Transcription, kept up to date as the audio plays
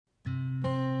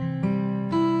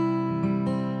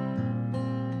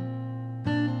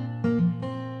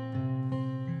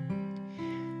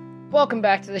welcome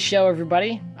back to the show,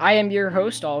 everybody. I am your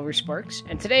host, Oliver Sparks,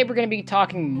 and today we're going to be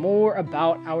talking more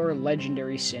about our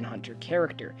legendary Sin Hunter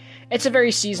character. It's a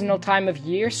very seasonal time of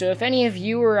year, so if any of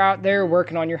you are out there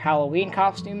working on your Halloween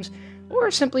costumes, or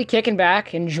simply kicking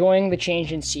back, enjoying the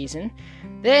change in season,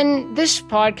 then this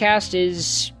podcast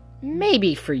is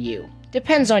maybe for you.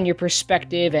 Depends on your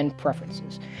perspective and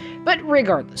preferences. But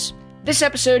regardless, this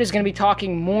episode is going to be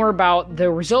talking more about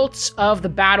the results of the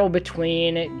battle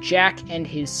between Jack and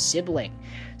his sibling.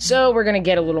 So we're going to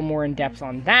get a little more in depth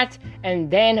on that, and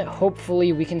then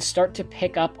hopefully we can start to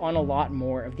pick up on a lot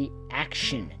more of the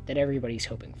action that everybody's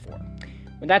hoping for.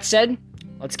 With that said,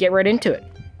 let's get right into it.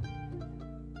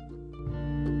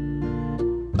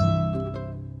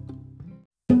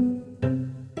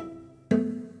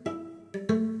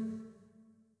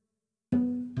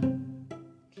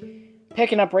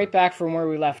 Picking up right back from where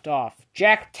we left off,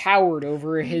 Jack towered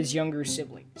over his younger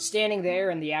sibling, standing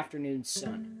there in the afternoon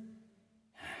sun.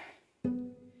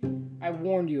 I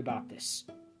warned you about this.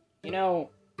 You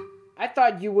know, I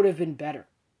thought you would have been better.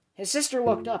 His sister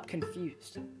looked up,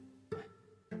 confused.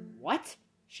 What?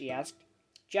 She asked.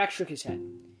 Jack shook his head.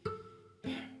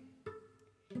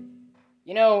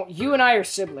 You know, you and I are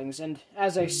siblings, and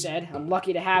as I said, I'm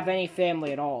lucky to have any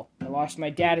family at all. I lost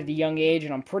my dad at a young age,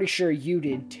 and I'm pretty sure you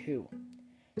did too.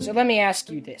 So let me ask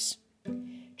you this.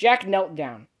 Jack knelt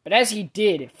down, but as he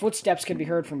did, footsteps could be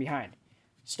heard from behind.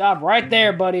 Stop right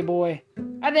there, buddy boy.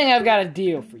 I think I've got a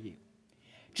deal for you.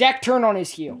 Jack turned on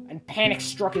his heel, and panic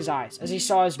struck his eyes as he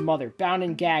saw his mother bound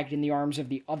and gagged in the arms of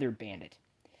the other bandit.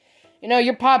 You know,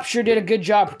 your pop sure did a good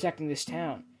job protecting this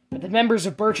town, but the members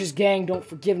of Birch's gang don't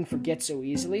forgive and forget so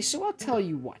easily, so I'll tell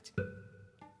you what.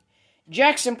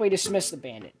 Jack simply dismissed the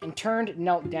bandit and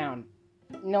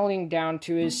kneeling down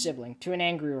to his sibling, to an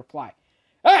angry reply.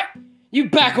 Hey! You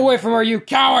back away from her, you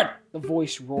coward! The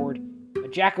voice roared.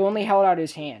 But Jack only held out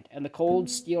his hand, and the cold,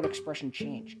 steeled expression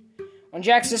changed. When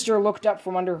Jack's sister looked up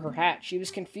from under her hat, she was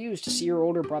confused to see her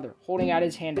older brother holding out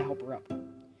his hand to help her up.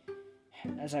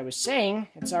 As I was saying,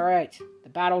 it's alright. The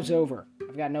battle's over.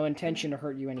 I've got no intention to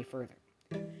hurt you any further.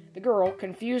 The girl,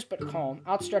 confused but calm,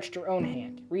 outstretched her own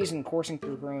hand, reason coursing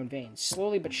through her own veins,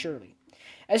 slowly but surely.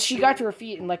 As she got to her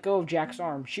feet and let go of Jack's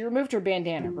arm, she removed her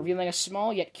bandana, revealing a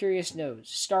small yet curious nose,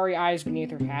 starry eyes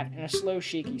beneath her hat, and a slow,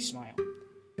 shaky smile.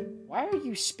 Why are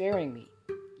you sparing me?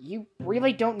 You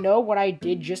really don't know what I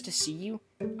did just to see you?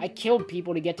 I killed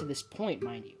people to get to this point,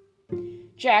 mind you.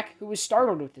 Jack, who was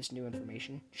startled with this new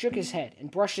information, shook his head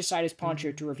and brushed aside his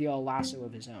poncho to reveal a lasso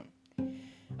of his own.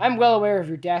 I'm well aware of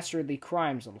your dastardly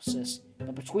crimes, little sis,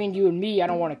 but between you and me, I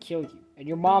don't want to kill you, and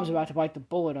your mom's about to bite the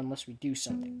bullet unless we do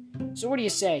something. So what do you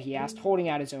say, he asked, holding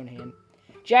out his own hand.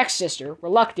 Jack's sister,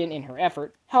 reluctant in her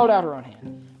effort, held out her own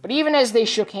hand. But even as they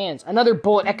shook hands, another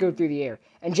bullet echoed through the air,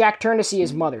 and Jack turned to see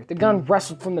his mother. The gun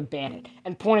wrestled from the bandit,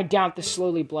 and pointed down the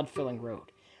slowly blood-filling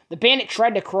road. The bandit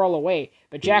tried to crawl away,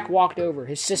 but Jack walked over,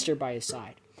 his sister by his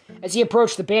side. As he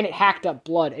approached, the bandit hacked up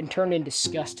blood and turned in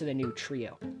disgust to the new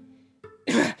trio.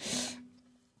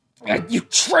 You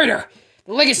traitor!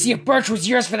 The legacy of Birch was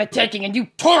yours for the taking, and you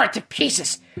tore it to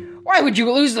pieces! Why would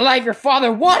you lose the life your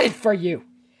father wanted for you?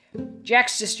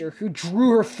 Jack's sister, who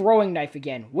drew her throwing knife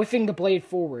again, whiffing the blade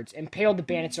forwards, impaled the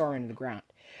bandit's arm into the ground.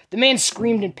 The man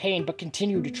screamed in pain, but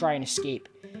continued to try and escape.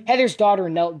 Heather's daughter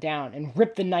knelt down and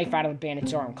ripped the knife out of the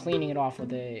bandit's arm, cleaning it off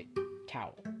with a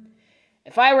towel.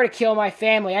 If I were to kill my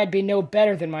family, I'd be no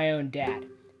better than my own dad.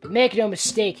 But make no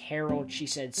mistake, Harold, she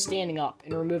said, standing up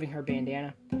and removing her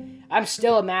bandana. I'm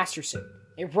still a Masterson.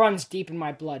 It runs deep in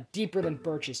my blood, deeper than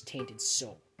Birch's tainted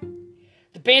soul.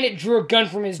 The bandit drew a gun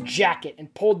from his jacket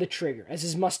and pulled the trigger as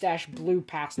his mustache blew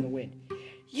past in the wind.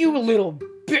 You little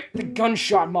bit! The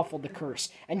gunshot muffled the curse,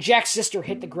 and Jack's sister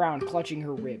hit the ground, clutching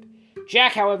her rib.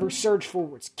 Jack, however, surged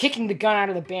forwards, kicking the gun out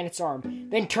of the bandit's arm,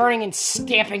 then turning and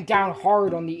stamping down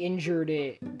hard on the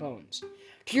injured bones.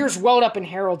 Tears welled up in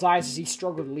Harold's eyes as he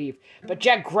struggled to leave, but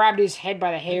Jack grabbed his head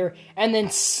by the hair and then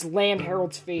slammed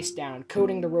Harold's face down,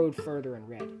 coating the road further in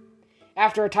red.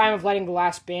 After a time of letting the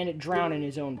last bandit drown in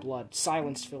his own blood,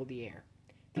 silence filled the air.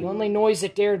 The only noise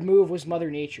that dared move was Mother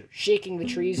Nature, shaking the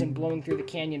trees and blowing through the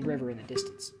canyon river in the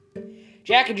distance.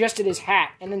 Jack adjusted his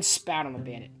hat and then spat on the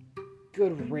bandit.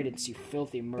 Good riddance, you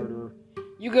filthy murderer.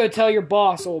 You go tell your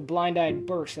boss, old blind-eyed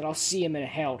Birch, that I'll see him in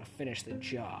hell to finish the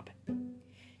job.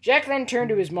 Jack then turned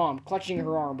to his mom, clutching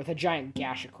her arm with a giant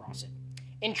gash across it.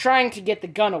 In trying to get the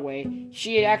gun away,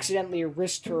 she had accidentally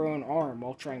risked her own arm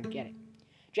while trying to get it.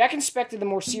 Jack inspected the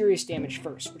more serious damage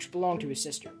first, which belonged to his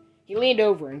sister. He leaned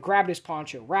over and grabbed his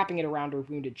poncho, wrapping it around her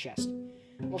wounded chest.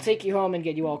 We'll take you home and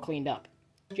get you all cleaned up.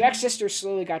 Jack's sister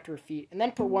slowly got to her feet and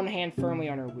then put one hand firmly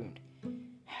on her wound.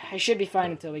 I should be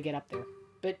fine until we get up there,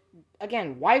 but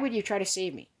again, why would you try to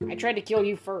save me? I tried to kill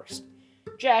you first."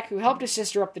 Jack, who helped his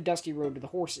sister up the dusty road to the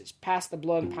horses, past the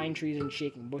blowing pine trees and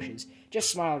shaking bushes, just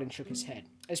smiled and shook his head,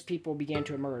 as people began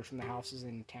to emerge from the houses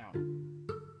in town.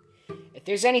 "If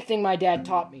there's anything my dad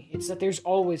taught me, it's that there's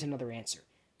always another answer.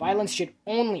 Violence should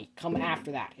only come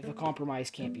after that if a compromise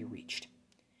can't be reached."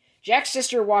 Jack's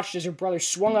sister watched as her brother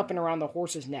swung up and around the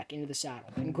horse's neck into the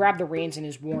saddle, and grabbed the reins in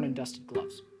his worn and dusted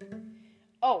gloves.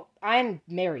 "Oh, I'm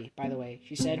Mary, by the way,"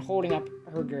 she said, holding up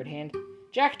her girt hand.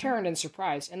 Jack turned in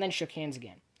surprise, and then shook hands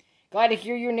again. "Glad to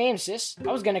hear your name, sis.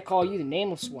 I was going to call you the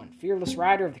Nameless One, fearless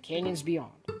rider of the canyons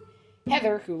beyond."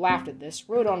 Heather, who laughed at this,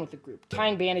 rode on with the group,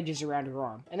 tying bandages around her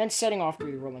arm, and then setting off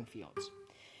through the rolling fields.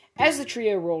 As the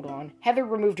trio rolled on, Heather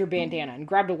removed her bandana and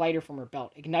grabbed a lighter from her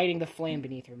belt, igniting the flame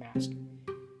beneath her mask.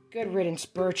 "Good riddance,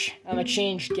 Birch. I'm a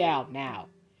changed gal now."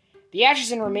 The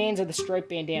ashes and remains of the striped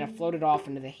bandana floated off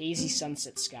into the hazy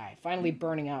sunset sky, finally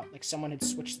burning out like someone had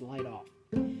switched the light off.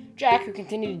 Jack, who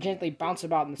continued to gently bounce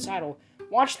about in the saddle,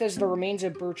 watched as the remains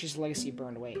of Birch's legacy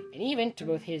burned away, and even, to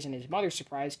both his and his mother's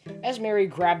surprise, as Mary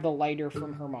grabbed the lighter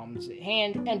from her mom's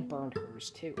hand and burned hers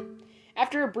too.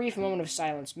 After a brief moment of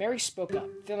silence, Mary spoke up,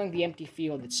 filling the empty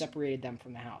field that separated them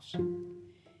from the house.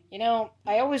 "You know,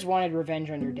 I always wanted revenge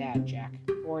on your dad, Jack,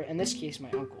 or in this case,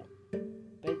 my uncle.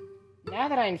 But now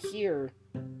that I'm here,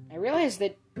 I realize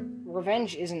that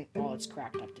revenge isn't all it's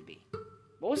cracked up to be.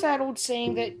 What was that old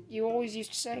saying that you always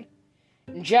used to say?"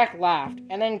 And Jack laughed,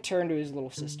 and then turned to his little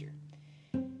sister.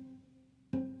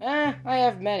 I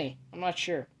have many. I'm not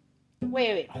sure."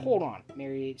 Wait, hold on,"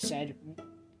 Mary said,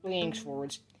 leaning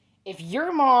forwards. "If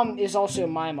your mom is also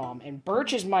my mom, and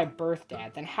Birch is my birth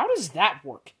dad, then how does that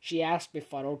work?" she asked,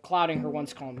 befuddled, clouding her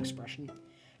once calm expression.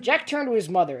 Jack turned to his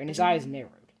mother, and his eyes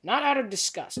narrowed, not out of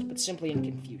disgust, but simply in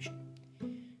confusion.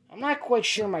 "I'm not quite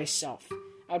sure myself.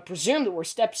 I would presume that we're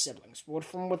step-siblings, but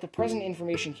from what the present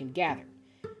information can gather.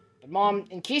 But, Mom,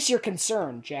 in case you're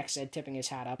concerned," Jack said, tipping his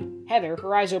hat up. Heather,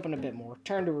 her eyes open a bit more,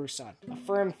 turned to her son, a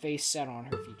firm face set on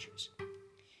her features.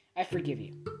 "I forgive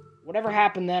you. Whatever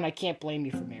happened then, I can't blame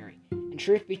you for Mary. And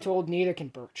truth be told, neither can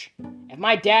Birch. If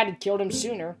my dad had killed him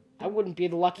sooner, I wouldn't be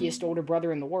the luckiest older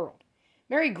brother in the world."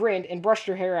 Mary grinned and brushed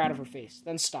her hair out of her face,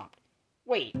 then stopped.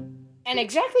 "Wait, and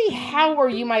exactly how are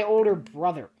you my older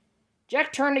brother?"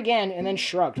 Jack turned again and then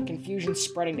shrugged, confusion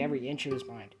spreading to every inch of his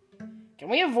mind. "Can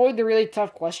we avoid the really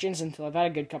tough questions until I've had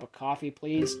a good cup of coffee,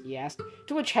 please?" he asked,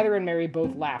 to which Heather and Mary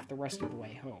both laughed the rest of the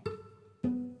way home.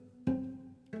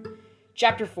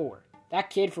 Chapter 4. That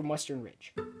Kid from Western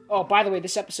Ridge. Oh, by the way,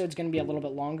 this episode's going to be a little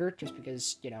bit longer, just because,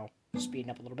 speeding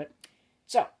up a little bit.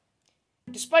 So,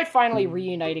 despite finally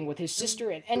reuniting with his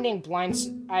sister and ending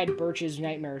Blindside Birch's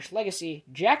nightmarish legacy,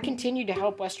 Jack continued to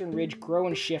help Western Ridge grow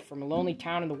and shift from a lonely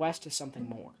town in the west to something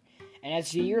more. And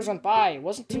as the years went by, it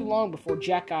wasn't too long before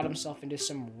Jack got himself into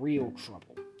some real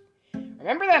trouble.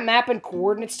 Remember that map and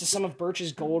coordinates to some of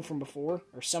Birch's gold from before?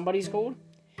 Or somebody's gold?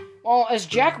 Well, as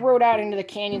Jack rode out into the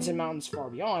canyons and mountains far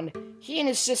beyond, he and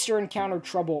his sister encountered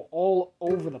trouble all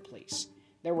over the place.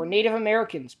 There were Native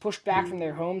Americans pushed back from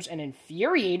their homes and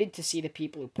infuriated to see the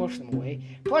people who pushed them away,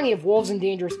 plenty of wolves and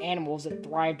dangerous animals that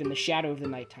thrived in the shadow of the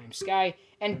nighttime sky,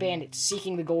 and bandits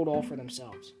seeking the gold all for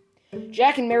themselves.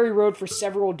 Jack and Mary rode for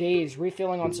several days,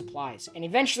 refilling on supplies, and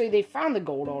eventually they found the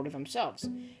gold all to themselves.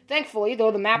 Thankfully,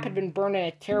 though the map had been burned in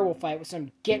a terrible fight with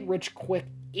some get-rich-quick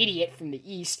idiot from the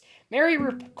east, Mary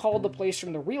recalled the place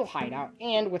from the real hideout,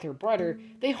 and, with her brother,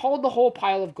 they hauled the whole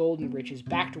pile of gold and riches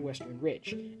back to Western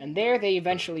Ridge, and there they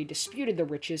eventually disputed the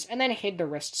riches and then hid the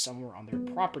rest somewhere on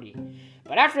their property.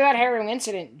 But after that harrowing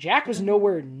incident, Jack was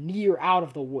nowhere near out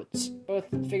of the woods, both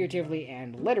figuratively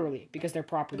and literally, because their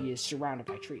property is surrounded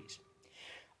by trees.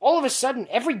 All of a sudden,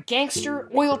 every gangster,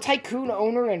 oil tycoon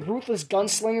owner, and ruthless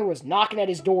gunslinger was knocking at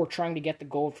his door trying to get the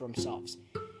gold for themselves.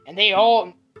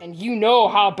 And you know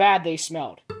how bad they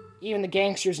smelled. Even the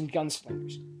gangsters and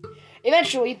gunslingers.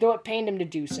 Eventually, though it pained him to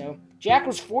do so, Jack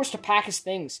was forced to pack his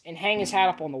things and hang his hat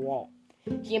up on the wall.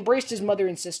 He embraced his mother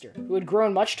and sister, who had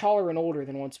grown much taller and older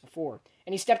than once before,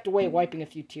 and he stepped away, wiping a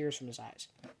few tears from his eyes.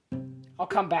 "I'll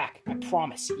come back, I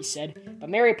promise," he said, but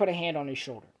Mary put a hand on his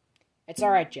shoulder. "It's all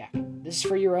right, Jack. This is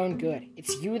for your own good.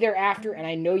 It's you they're after, and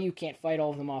I know you can't fight all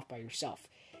of them off by yourself,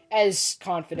 as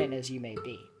confident as you may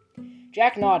be."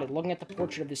 Jack nodded, looking at the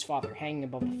portrait of his father hanging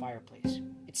above the fireplace.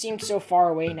 It seemed so far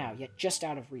away now, yet just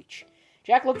out of reach.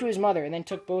 Jack looked to his mother and then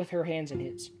took both her hands in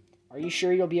his. "Are you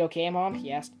sure you'll be okay, Mom?"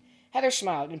 he asked. Heather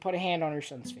smiled and put a hand on her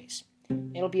son's face.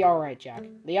 "It'll be all right, Jack.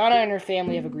 Liana and her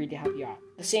family have agreed to help you out.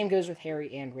 The same goes with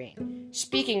Harry and Rain.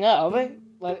 Speaking of,"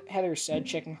 Heather said,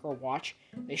 checking her watch,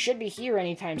 "they should be here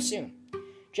any time soon."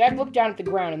 Jack looked down at the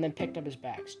ground and then picked up his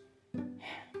bags.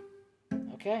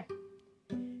 "Okay."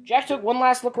 Jack took one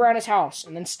last look around his house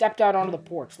and then stepped out onto the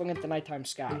porch, looking at the nighttime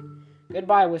sky.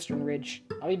 "Goodbye, Western Ridge.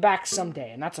 I'll be back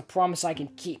someday, and that's a promise I can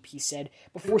keep," he said,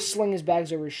 before slinging his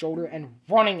bags over his shoulder and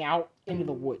running out into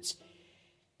the woods.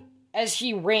 As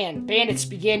he ran, bandits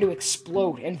began to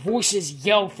explode, and voices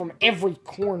yelled from every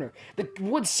corner. The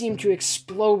woods seemed to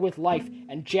explode with life,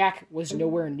 and Jack was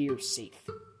nowhere near safe.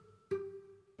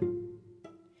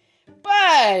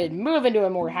 But, moving to a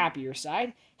more happier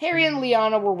side, Harry and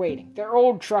Liana were waiting, their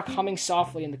old truck humming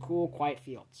softly in the cool, quiet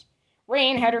fields.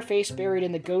 Rain had her face buried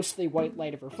in the ghostly white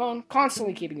light of her phone,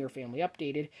 constantly keeping her family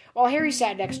updated, while Harry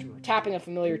sat next to her, tapping a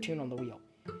familiar tune on the wheel.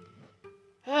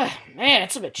 Man,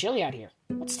 it's a bit chilly out here.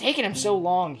 What's taking him so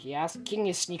long?" he asked, kicking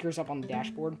his sneakers up on the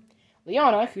dashboard.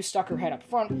 Liana, who stuck her head up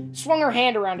front, swung her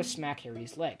hand around to smack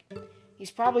Harry's leg.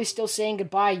 "He's probably still saying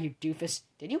goodbye, you doofus.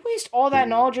 Did you waste all that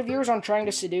knowledge of yours on trying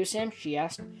to seduce him?" she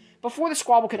asked. Before the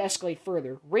squabble could escalate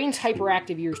further, Rain's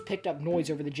hyperactive ears picked up noise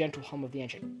over the gentle hum of the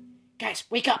engine. "Guys,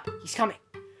 wake up! He's coming!"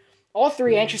 All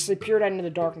three anxiously peered out into the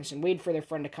darkness and waited for their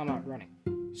friend to come out running.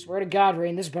 "Swear to God,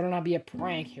 Rain, this better not be a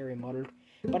prank," Harry muttered.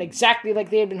 But exactly like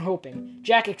they had been hoping,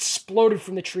 Jack exploded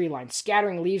from the tree line,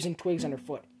 scattering leaves and twigs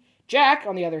underfoot. Jack,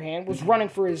 on the other hand, was running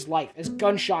for his life as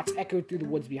gunshots echoed through the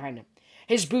woods behind him.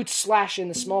 His boots slashed in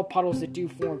the small puddles that dew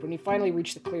formed when he finally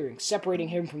reached the clearing, separating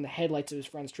him from the headlights of his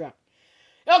friend's truck.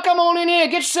 "Y'all come on in here,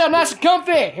 get yourself nice and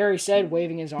comfy," Harry said,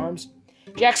 waving his arms.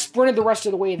 Jack sprinted the rest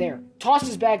of the way there, tossed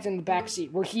his bags in the back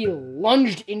seat, where he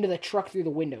lunged into the truck through the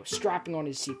window, strapping on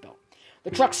his seatbelt. The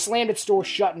truck slammed its door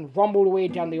shut and rumbled away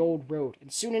down the old road,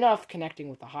 and soon enough connecting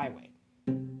with the highway.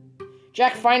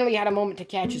 Jack finally had a moment to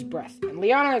catch his breath, and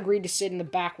Liana agreed to sit in the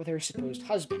back with her supposed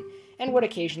husband, and would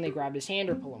occasionally grab his hand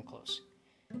or pull him close.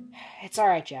 "It's all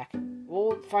right, Jack.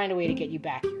 We'll find a way to get you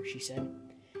back here," she said.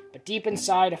 But deep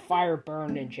inside, a fire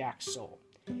burned in Jack's soul.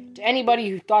 To anybody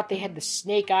who thought they had the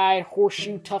snake-eyed,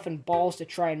 horseshoe-toughened balls to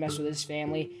try and mess with his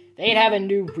family, they'd have a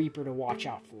new Reaper to watch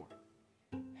out for.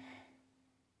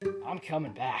 "I'm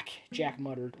coming back," Jack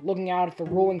muttered, looking out at the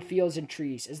rolling fields and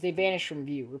trees as they vanished from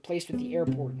view, replaced with the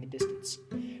airport in the distance.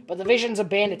 But the visions of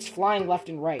bandits flying left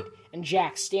and right, and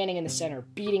Jack standing in the center,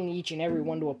 beating each and every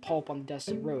one to a pulp on the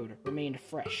dusty road, remained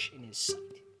fresh in his sight.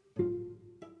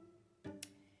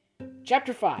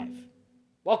 Chapter 5.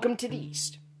 Welcome to the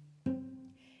East.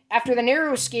 After the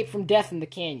narrow escape from death in the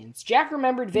canyons, Jack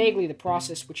remembered vaguely the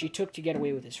process which he took to get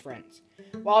away with his friends.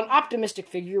 While an optimistic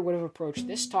figure would have approached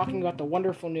this, talking about the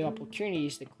wonderful new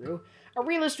opportunities that grew, a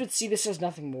realist would see this as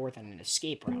nothing more than an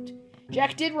escape route.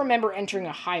 Jack did remember entering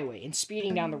a highway and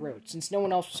speeding down the road, since no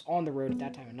one else was on the road at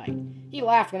that time of night. He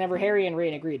laughed whenever Harry and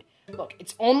Rain agreed. "Look,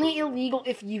 it's only illegal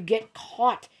if you get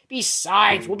caught.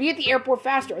 Besides, we'll be at the airport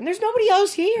faster, and there's nobody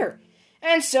else here."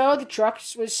 And so the truck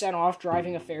was sent off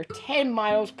driving a fair 10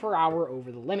 miles per hour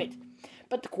over the limit.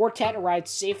 But the quartet arrived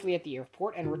safely at the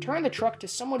airport and returned the truck to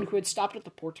someone who had stopped at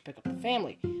the port to pick up the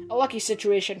family. A lucky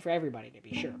situation for everybody, to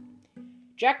be sure.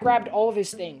 Jack grabbed all of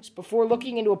his things before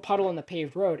looking into a puddle in the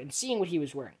paved road and seeing what he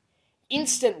was wearing.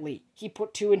 Instantly, he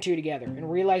put two and two together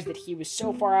and realized that he was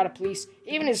so far out of place,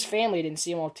 even his family didn't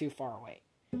seem all too far away.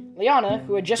 Liana,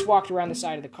 who had just walked around the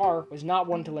side of the car, was not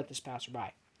one to let this pass her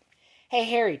by. "Hey,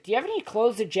 Harry, do you have any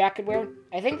clothes that Jack could wear?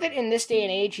 I think that in this day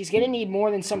and age, he's going to need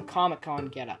more than some Comic-Con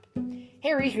getup."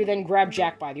 Harry, who then grabbed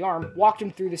Jack by the arm, walked him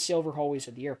through the silver hallways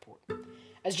of the airport.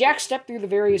 As Jack stepped through the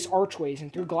various archways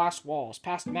and through glass walls,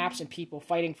 past maps and people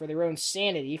fighting for their own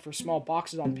sanity for small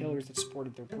boxes on pillars that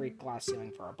supported their great glass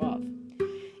ceiling far above.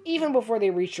 Even before they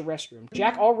reached the restroom,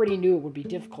 Jack already knew it would be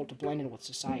difficult to blend in with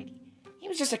society. He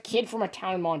was just a kid from a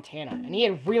town in Montana, and he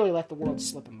had really let the world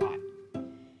slip him by.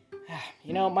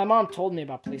 "You know, my mom told me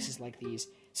about places like these.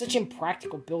 Such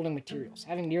impractical building materials,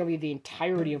 having nearly the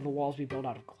entirety of the walls be built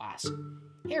out of glass."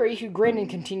 Harry, who grinned and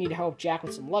continued to help Jack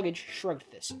with some luggage, shrugged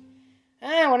at this.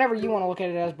 Whenever you want to look at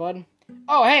it as, bud.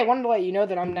 Oh, hey, wanted to let you know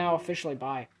that I'm now officially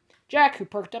bi." Jack, who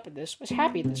perked up at this, was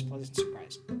happy at this pleasant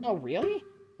surprise. "Oh, really?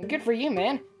 Well, good for you,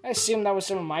 man. I assumed that was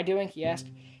some of my doing," he asked.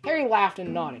 Harry laughed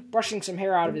and nodded, brushing some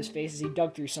hair out of his face as he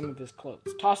dug through some of his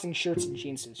clothes, tossing shirts and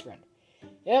jeans to his friend.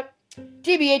 "Yep.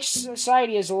 TBH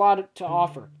society has a lot to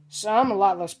offer. Some a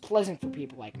lot less pleasant for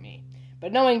people like me.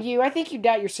 But knowing you, I think you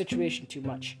doubt your situation too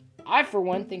much. I, for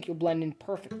one, think you'll blend in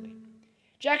perfectly."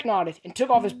 Jack nodded and took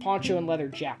off his poncho and leather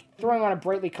jacket, throwing on a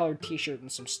brightly colored t-shirt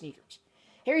and some sneakers.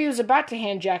 Harry was about to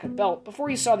hand Jack a belt before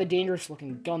he saw the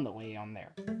dangerous-looking gun that lay on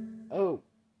there. "Oh,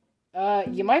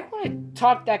 you might want to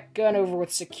talk that gun over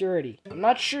with security. I'm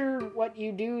not sure what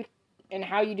you do and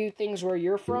how you do things where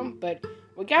you're from, but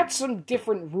we got some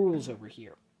different rules over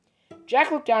here." Jack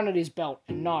looked down at his belt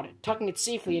and nodded, tucking it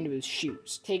safely into his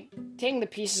shoes, taking the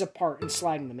pieces apart and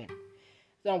sliding them in.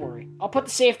 Don't worry. I'll put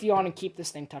the safety on and keep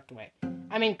this thing tucked away.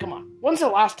 I mean, come on. When's the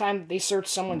last time they searched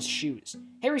someone's shoes?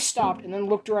 Harry stopped and then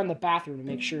looked around the bathroom to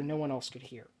make sure no one else could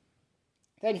hear.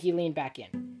 Then he leaned back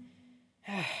in.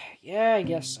 Yeah, I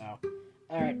guess so.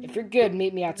 Alright, if you're good,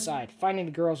 meet me outside. Finding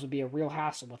the girls would be a real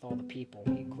hassle with all the people,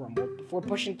 he grumbled, before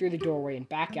pushing through the doorway and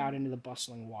back out into the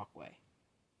bustling walkway.